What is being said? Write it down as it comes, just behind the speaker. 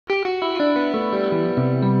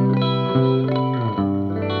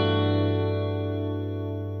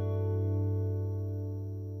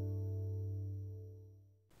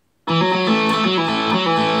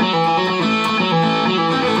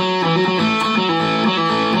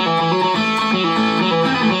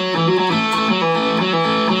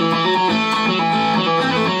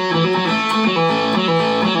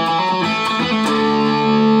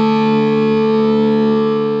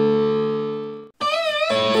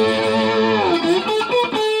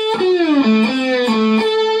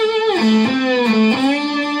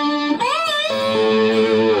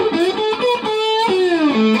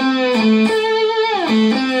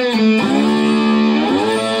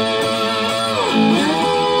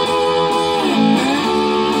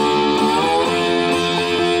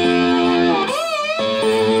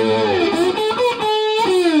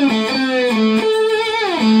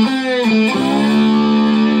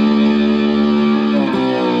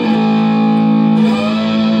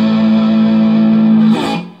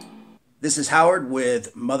this is Howard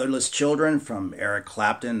with Motherless Children from Eric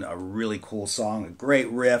Clapton. A really cool song, a great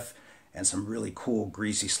riff, and some really cool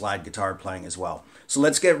greasy slide guitar playing as well. So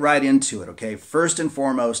let's get right into it, okay? First and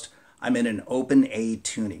foremost, I'm in an open A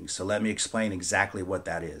tuning, so let me explain exactly what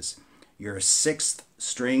that is. Your 6th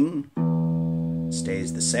string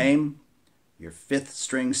stays the same. Your 5th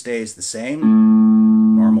string stays the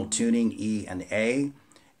same. Normal tuning, E and A.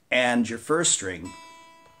 And your 1st string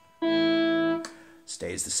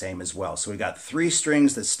stays the same as well. So we got 3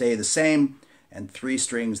 strings that stay the same and 3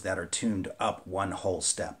 strings that are tuned up 1 whole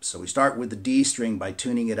step. So we start with the D string by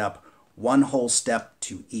tuning it up 1 whole step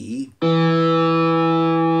to E.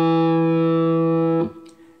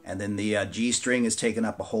 And then the G string is taken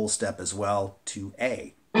up a whole step as well to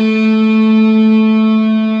A.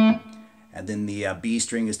 And then the B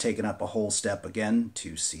string is taken up a whole step again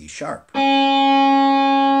to C sharp.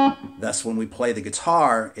 Thus, when we play the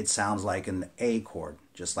guitar, it sounds like an A chord,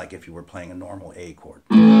 just like if you were playing a normal A chord.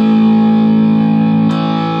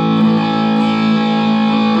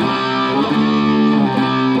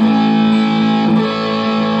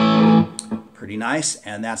 Pretty nice,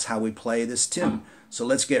 and that's how we play this tune. So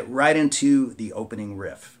let's get right into the opening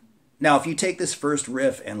riff. Now, if you take this first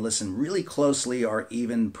riff and listen really closely, or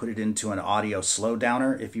even put it into an audio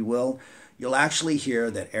slowdowner, if you will, you'll actually hear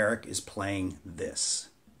that Eric is playing this.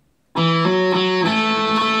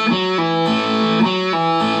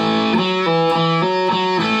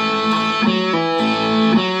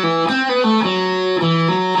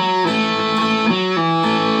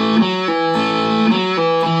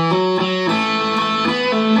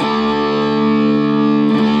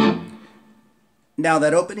 Now,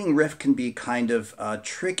 that opening riff can be kind of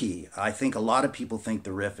tricky. I think a lot of people think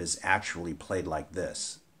the riff is actually played like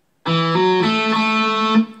this, with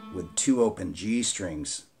 2 open G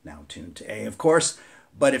strings, now tuned to A, of course.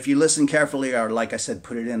 But if you listen carefully, or like I said,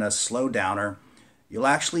 put it in a slow downer, you'll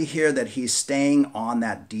actually hear that he's staying on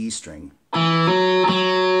that D string.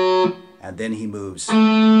 And then he moves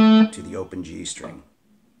to the open G string.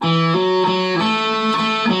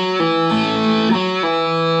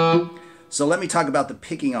 So let me talk about the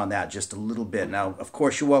picking on that just a little bit. Now, of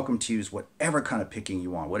course, you're welcome to use whatever kind of picking you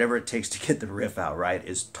want. Whatever it takes to get the riff out, right,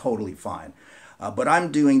 is totally fine. But I'm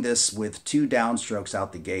doing this with 2 downstrokes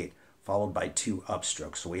out the gate, followed by 2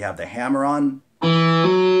 upstrokes. So we have the hammer-on,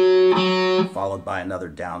 followed by another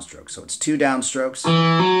downstroke. So it's 2 downstrokes,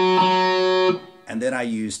 and then I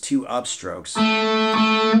use 2 upstrokes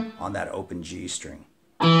on that open G string.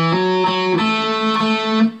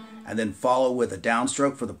 And then follow with a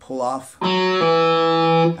downstroke for the pull-off,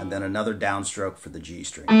 and then another downstroke for the G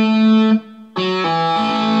string. I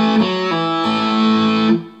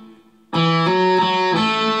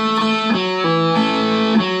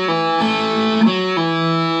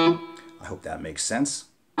hope that makes sense.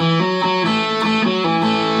 And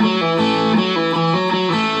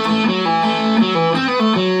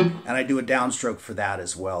I do a downstroke for that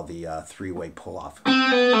as well, the 3-way pull-off.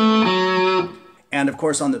 And of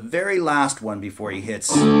course, on the very last one before he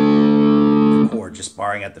hits the chord, just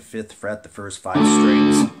barring at the 5th fret, the first 5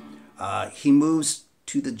 strings, he moves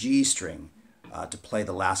to the G string to play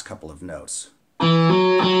the last couple of notes.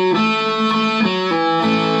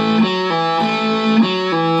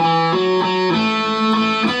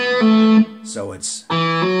 So it's...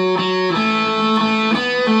 And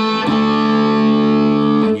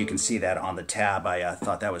you can see that on the tab. I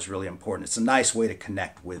thought that was really important. It's a nice way to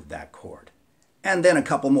connect with that chord. And then a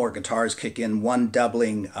couple more guitars kick in, one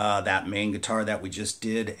doubling that main guitar that we just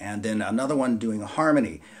did, and then another one doing a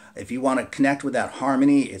harmony. If you want to connect with that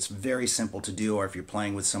harmony, it's very simple to do, or if you're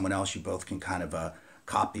playing with someone else, you both can kind of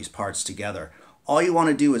cop these parts together. All you want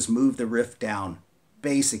to do is move the riff down,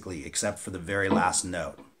 basically, except for the very last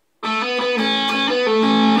note.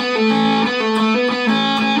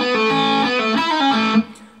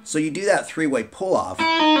 So you do that 3-way pull-off,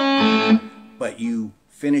 but you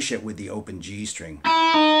finish it with the open G string.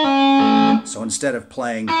 So instead of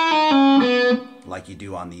playing like you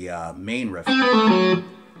do on the main riff,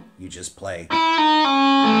 you just play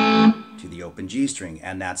to the open G string,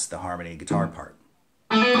 and that's the harmony guitar part.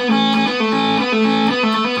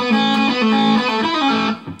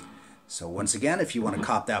 So once again, if you want to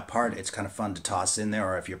cop that part, it's kind of fun to toss in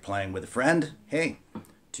there, or if you're playing with a friend, hey,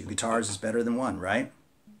 2 guitars is better than 1, right?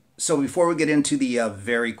 So before we get into the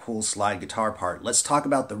very cool slide guitar part, let's talk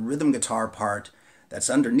about the rhythm guitar part that's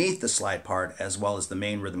underneath the slide part, as well as the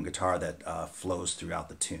main rhythm guitar that flows throughout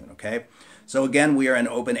the tune, okay? So again, we are in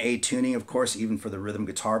open A tuning, of course, even for the rhythm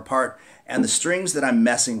guitar part. And the strings that I'm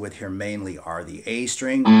messing with here mainly are the A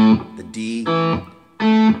string, the D,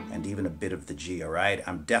 and even a a bit of the G, all right?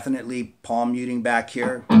 I'm definitely palm muting back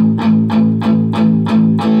here. And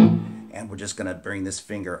we're just gonna bring this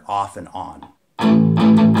finger off and on.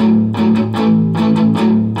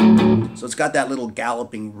 So it's got that little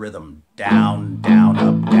galloping rhythm. Down, down,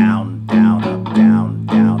 up, down, down, up, down,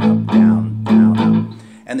 down, up, down, down, up.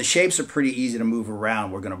 And the shapes are pretty easy to move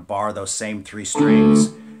around. We're gonna bar those same 3 strings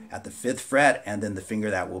at the 5th fret, and then the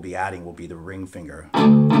finger that we'll be adding will be the ring finger.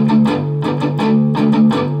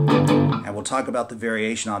 And we'll talk about the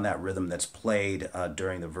variation on that rhythm that's played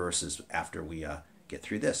during the verses after we get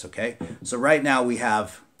through this, okay? So right now we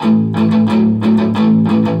have...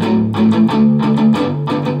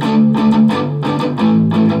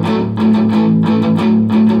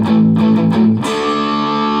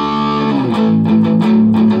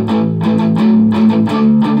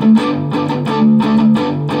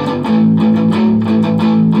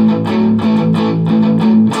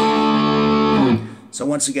 So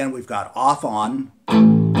once again, we've got off, on,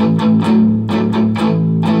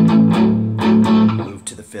 move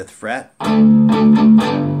to the 5th fret,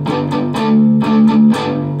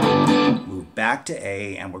 move back to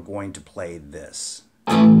A, and we're going to play this.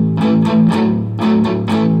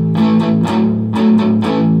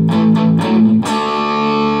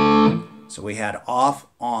 So we had off,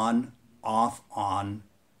 on, off, on,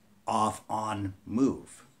 off, on,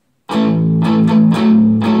 move.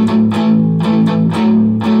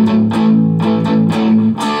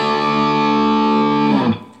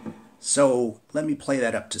 So let me play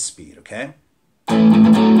that up to speed, okay?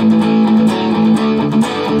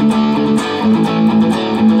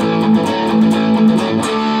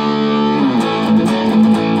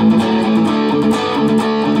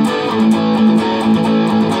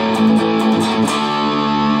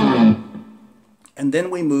 And then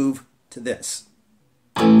we move to this.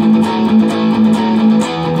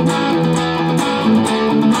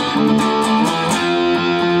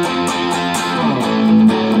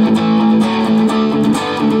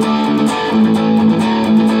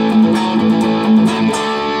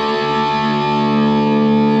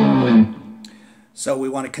 So we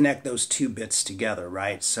want to connect those 2 bits together,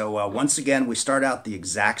 right? So once again, we start out the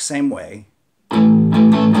exact same way.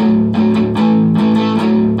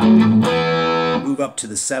 Move up to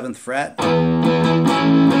the 7th fret.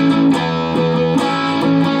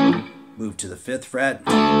 Move to the 5th fret.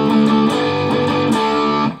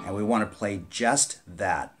 And we want to play just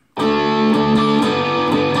that. And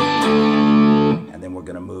then we're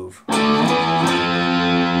going to move.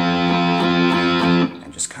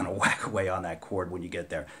 Just kind of whack away on that chord when you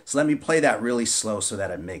get there. So let me play that really slow so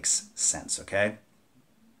that it makes sense, okay?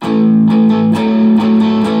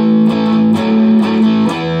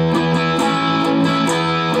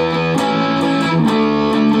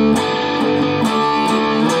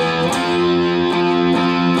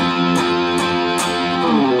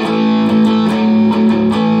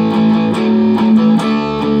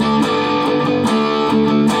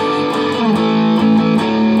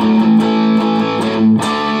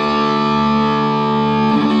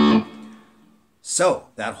 So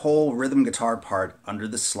that whole rhythm guitar part under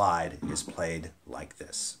the slide is played like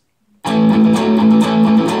this.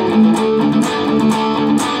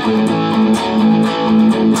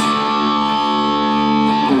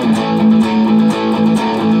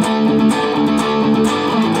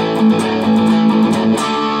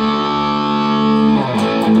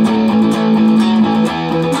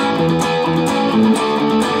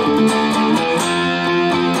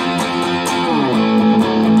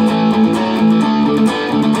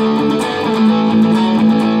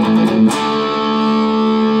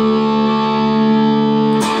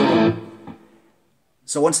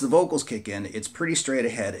 So once the vocals kick in, it's pretty straight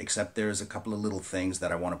ahead, except there's a couple of little things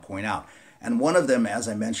that I want to point out. And one of them, as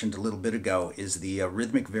I mentioned a little bit ago, is the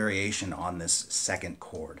rhythmic variation on this 2nd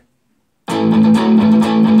chord.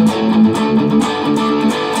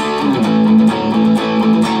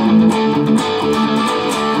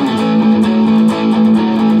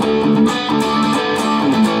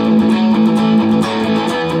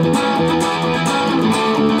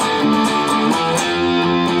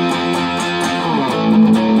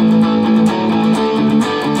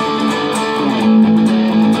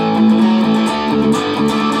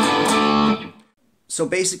 So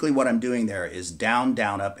basically what I'm doing there is down,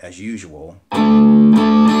 down, up as usual.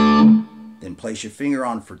 Then place your finger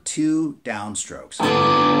on for 2 down strokes.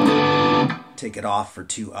 Take it off for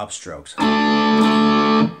 2 up strokes.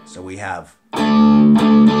 So we have,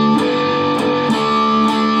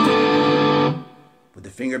 with the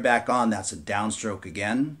finger back on, that's a downstroke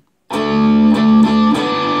again.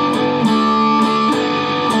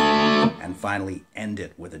 And and finally end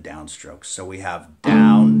it with a downstroke. So we have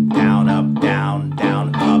down, down, up, down,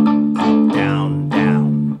 down, up, up, down,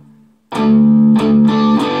 down.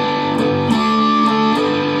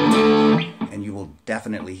 And you will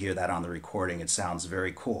definitely hear that on the recording. It sounds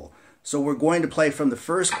very cool. So we're going to play from the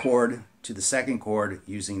first chord to the second chord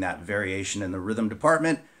using that variation in the rhythm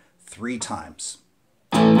department 3 times.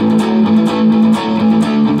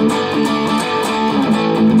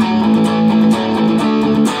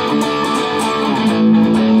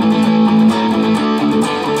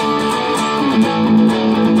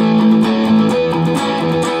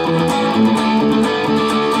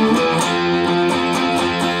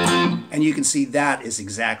 And you can see that is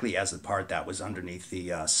exactly as the part that was underneath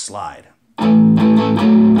the slide.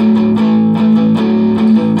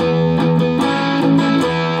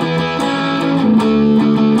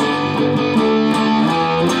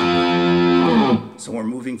 So we're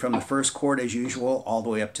moving from the first chord as usual all the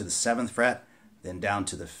way up to the 7th fret, then down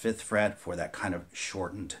to the 5th fret for that kind of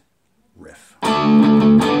shortened riff.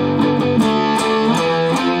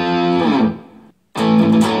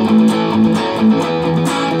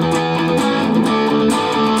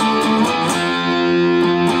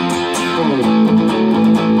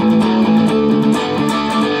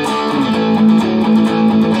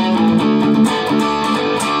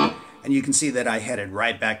 And you can see that I headed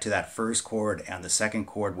right back to that first chord and the second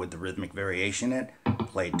chord with the rhythmic variation in it,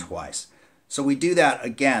 played twice. So we do that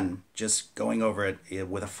again, just going over it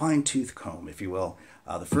with a fine-tooth comb, if you will.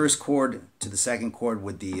 The first chord to the second chord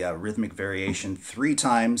with the rhythmic variation 3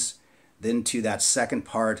 times, then to that second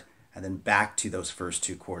part, and then back to those first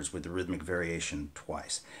 2 chords with the rhythmic variation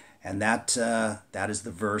twice. And that is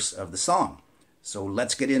the verse of the song. So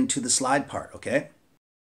let's get into the slide part, okay?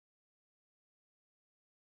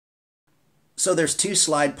 So there's 2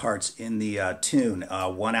 slide parts in the tune,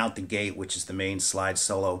 one out the gate, which is the main slide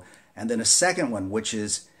solo, and then a second one, which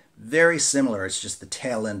is very similar. It's just the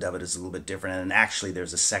tail end of it is a little bit different, and actually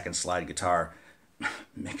there's a second slide guitar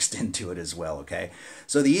mixed into it as well, okay?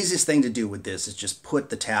 So the easiest thing to do with this is just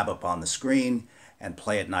put the tab up on the screen and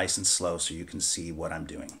play it nice and slow so you can see what I'm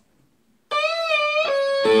doing.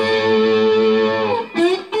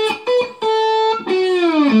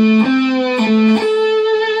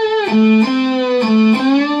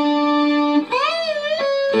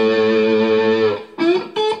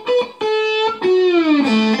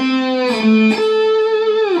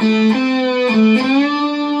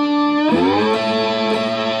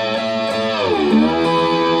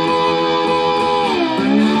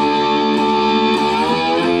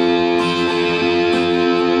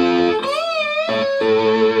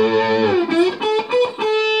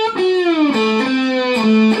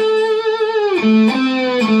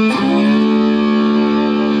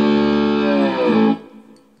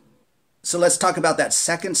 So let's talk about that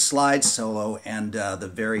second slide solo and the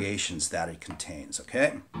variations that it contains,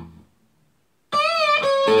 okay?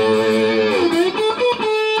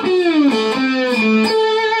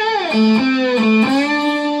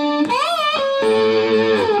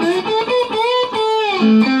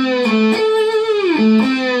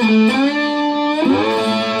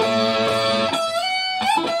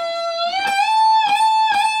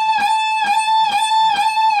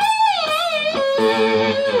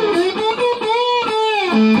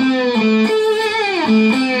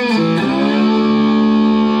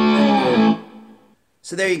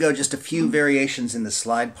 So there you go, just a few variations in the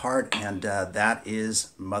slide part, and that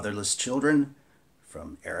is Motherless Children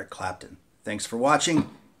from Eric Clapton. Thanks for watching,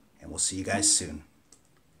 and we'll see you guys soon.